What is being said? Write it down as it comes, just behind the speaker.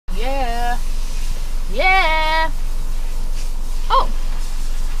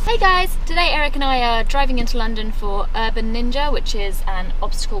Hey guys, today Eric and I are driving into London for Urban Ninja, which is an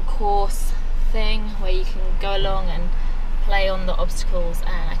obstacle course thing where you can go along and play on the obstacles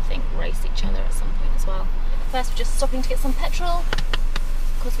and I think race each other at some point as well. First we're just stopping to get some petrol.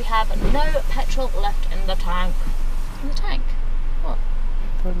 Of course we have no petrol left in the tank. In the tank? What?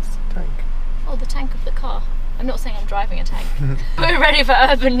 Where's the tank? Oh, the tank of the car. I'm not saying I'm driving a tank. We're ready for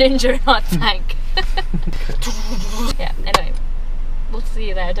Urban Ninja in our tank. Yeah, anyway. We'll see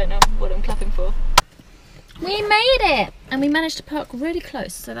you there, I don't know what I'm clapping for. We made it! And we managed to park really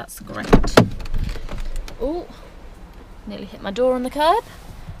close, so that's great. Oh, nearly hit my door on the curb.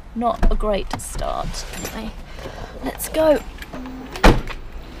 Not a great start. Anyway, let's go.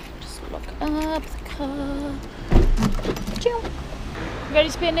 Just lock up the car. You ready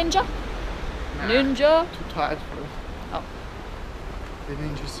to be a ninja? Nah, Ninja? Too tired for it. Oh. Been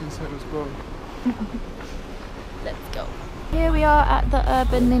ninja since I was born. Let's go. Here we are at the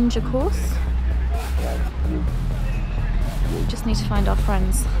Urban Ninja course. We just need to find our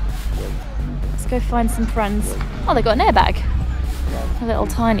friends. Let's go find some friends. Oh, they got an airbag. A little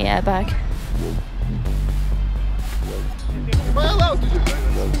tiny airbag. Am I allowed to do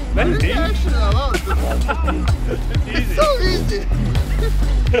this? Maybe. I'm actually allowed to do this. It's so easy.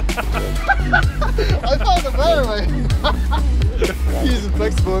 I found a better way. He isn't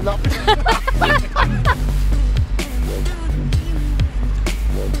flexible enough.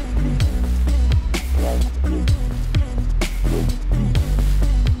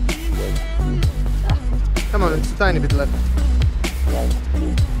 Come on, it's a tiny bit left.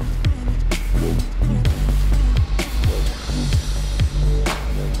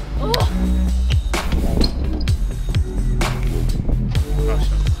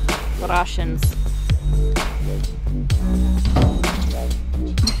 Russians.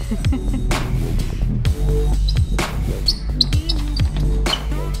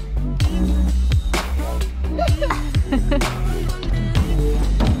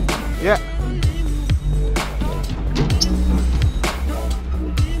 Yeah.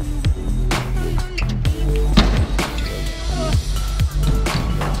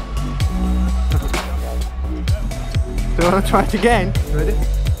 Do you want to try it again? Ready?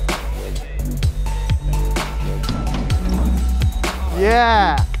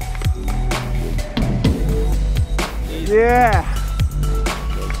 Yeah! Yeah!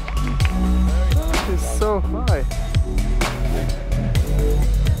 This is so high.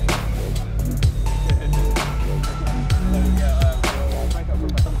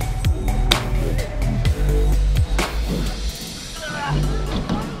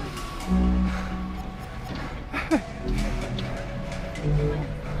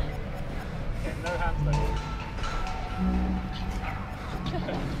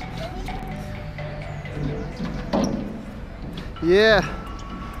 Yeah.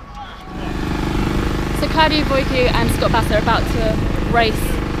 So Claudio Voicu and Scott Bass are about to race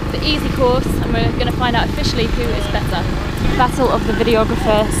the easy course and we're going to find out officially who is better. Battle of the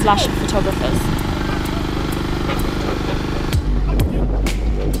videographer / photographers.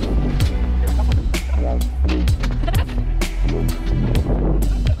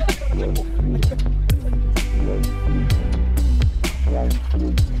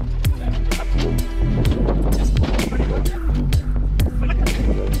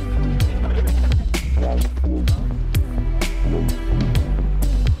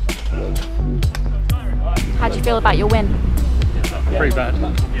 How do you feel about your win? Pretty bad.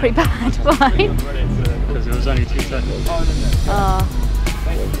 Pretty bad, why? Because it was only 2 seconds.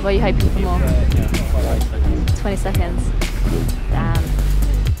 Oh, were you hoping for more? Yeah, 20 seconds. Damn.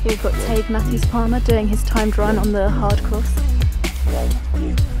 Here we've got Tabe Matthews-Palmer doing his timed run on the hard course.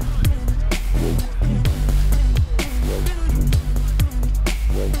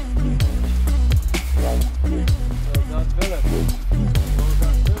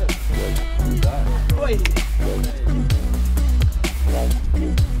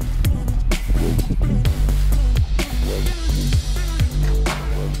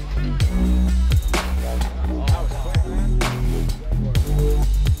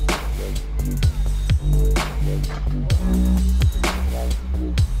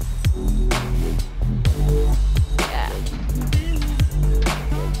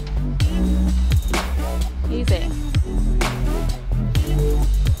 Easy.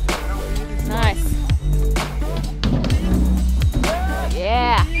 Nice.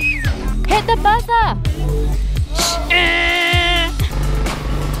 Yeah. Hit the buzzer.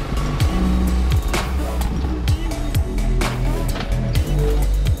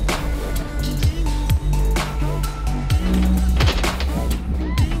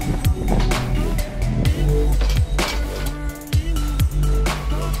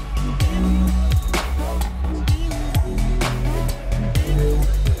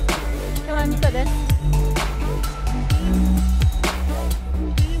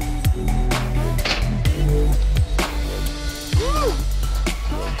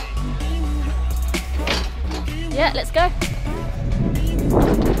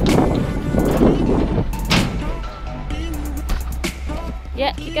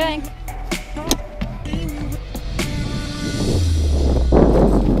 Yeah, keep going.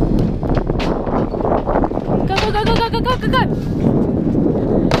 Go, go, go, go, go, go, go, go, go!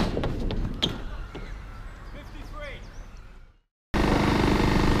 53.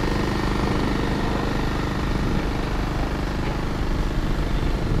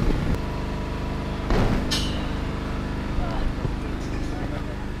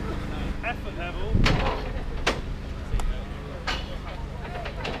 Effort level.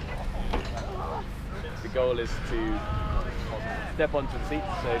 The goal is to step onto the seat.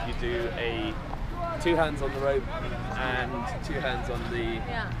 So if you do a 2 hands on the rope and 2 hands on the,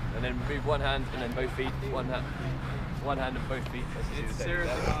 and then move one hand and then both feet, one hand and both feet. It's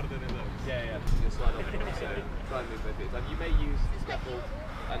seriously harder than it looks. Yeah. You slide on. So try and move both feet. Like you may use the scaffold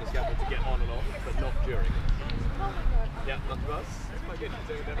and the scaffold to get on and off, but not during. Yeah, monkey bars. That's quite good.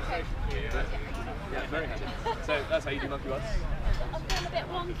 Doing a demonstration. Yeah, very handy. So that's how you do monkey bars. I'm feeling a bit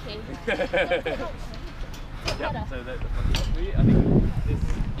wonky. Yeah, so the monkey bars for you. I think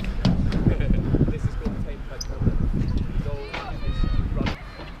this is called the tame type cover. The goal is to run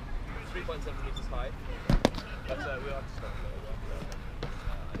 3.7 meters high. But we'll have to stop.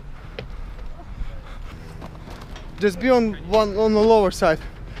 Just be on the lower side.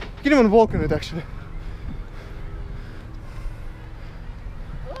 You can even walk on it actually.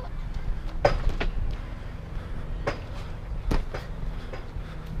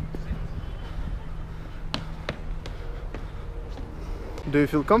 Do you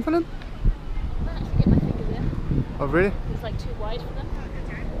feel confident? I can't actually get my fingers in. Oh really? It's like too wide for them.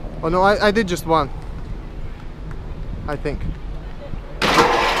 Oh no, I did just one. I think.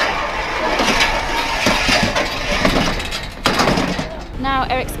 Now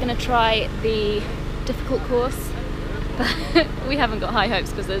Eric's going to try the difficult course, but we haven't got high hopes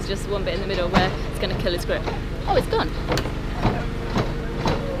because there's just one bit in the middle where it's going to kill his grip. Oh, it's gone.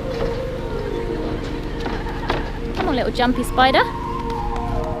 Come on, little jumpy spider.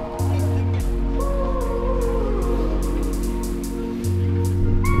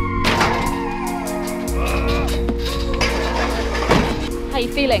 How are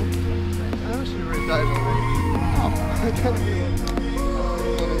you feeling? I'm actually really tired already. Oh. I can't feel it.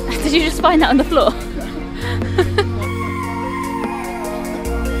 Did you just find that on the floor?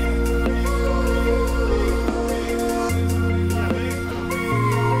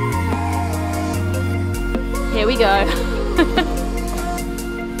 Here we go.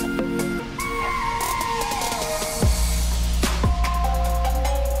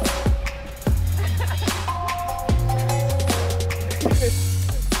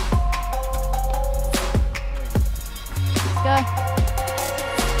 Let's go.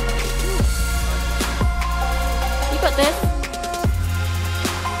 You got this.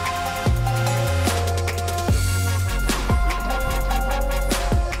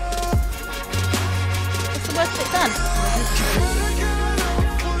 What's the worst bit done?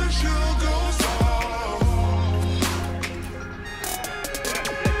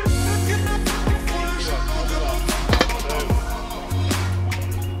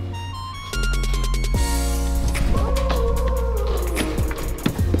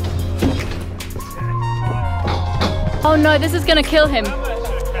 Oh no, this is gonna kill him.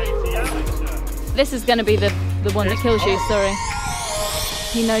 This is gonna be the one that kills you, sorry.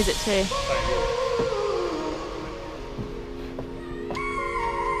 He knows it too.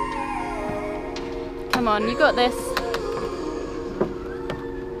 Come on, you got this.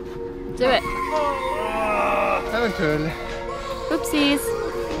 Do it. Haven't early. Oopsies.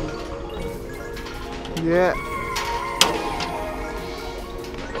 Yeah.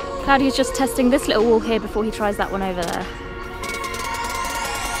 Claudia's just testing this little wall here before he tries that one over there.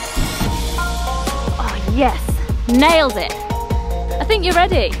 Oh yes, nails it. I think you're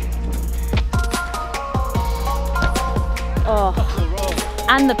ready. Oh,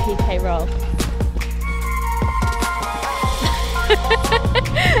 and the PK roll.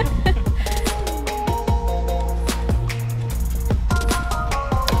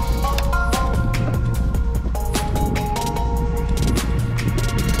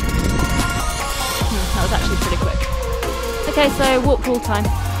 That was actually pretty quick. Okay, so walk pool time.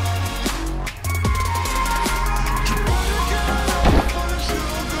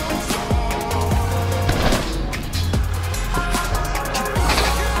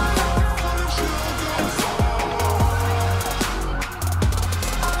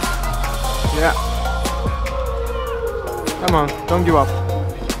 Yeah. Come on, don't give up.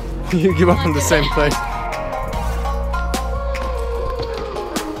 You give up in the same place.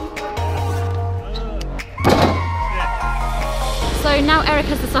 So now Eric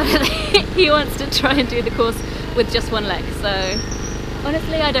has decided that he wants to try and do the course with just one leg. So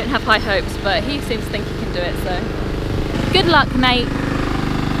Honestly, I don't have high hopes, but he seems to think he can do it, so good luck, mate.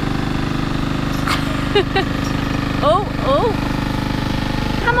 Oh, oh.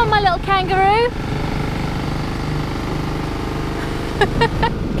 Come on, my little kangaroo.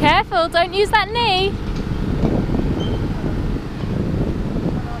 Careful, don't use that knee.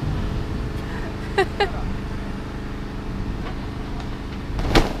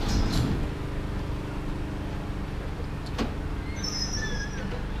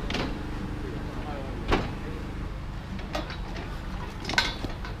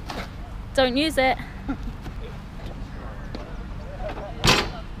 Don't use it.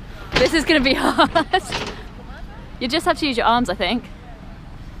 This is going to be hard. You just have to use your arms, I think.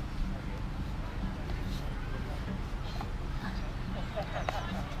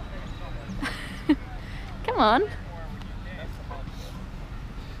 Come on.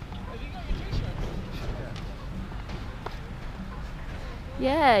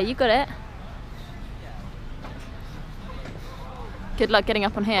 Yeah, you got it. Good luck getting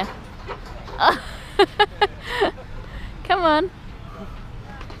up on here. Come on.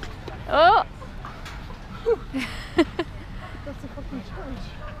 Oh. That's a fucking challenge.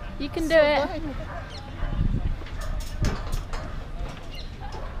 You can do it.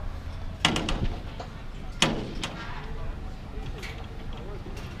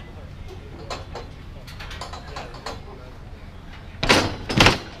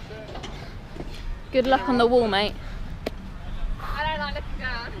 Good luck on the wall, mate. I don't like looking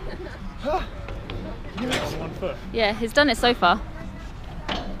down. On one foot. Yeah, he's done it so far.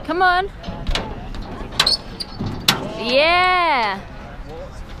 Come on. Yeah.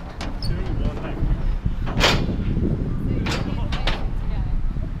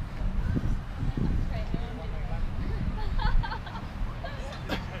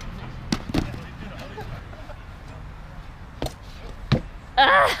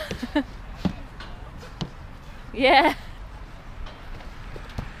 Ah. Yeah.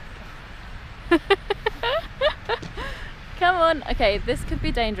 Come on. Okay, this could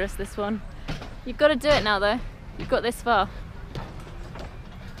be dangerous, this one. You've got to do it now though. You've got this far.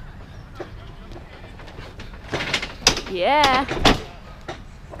 Yeah.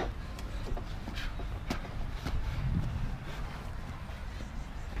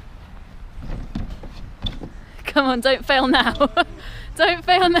 Come on, don't fail now. Don't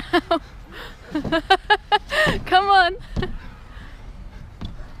fail now. Come on.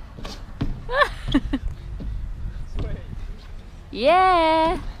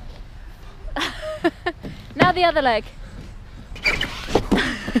 Yeah. Now the other leg.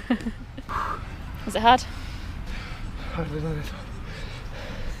 Was it hard?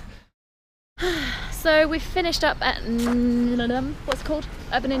 So we finished up at what's it called?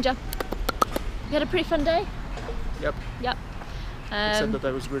 Urban Ninja. We had a pretty fun day. Yep. Yep. Except that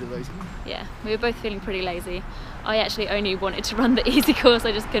I was really lazy. Yeah, we were both feeling pretty lazy. I actually only wanted to run the easy course,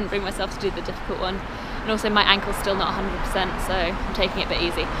 I just couldn't bring myself to do the difficult one. And also my ankle's still not 100%, so I'm taking it a bit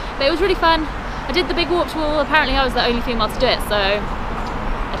easy. But it was really fun. I did the big warped wall, apparently I was the only female to do it, so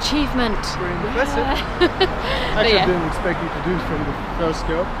achievement. Very impressive. I yeah. didn't expect you to do it from the first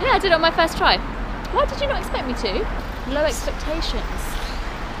go. Yeah, I did it on my first try. Why did you not expect me to? Low expectations.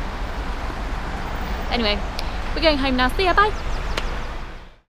 Anyway, we're going home now. See ya, bye.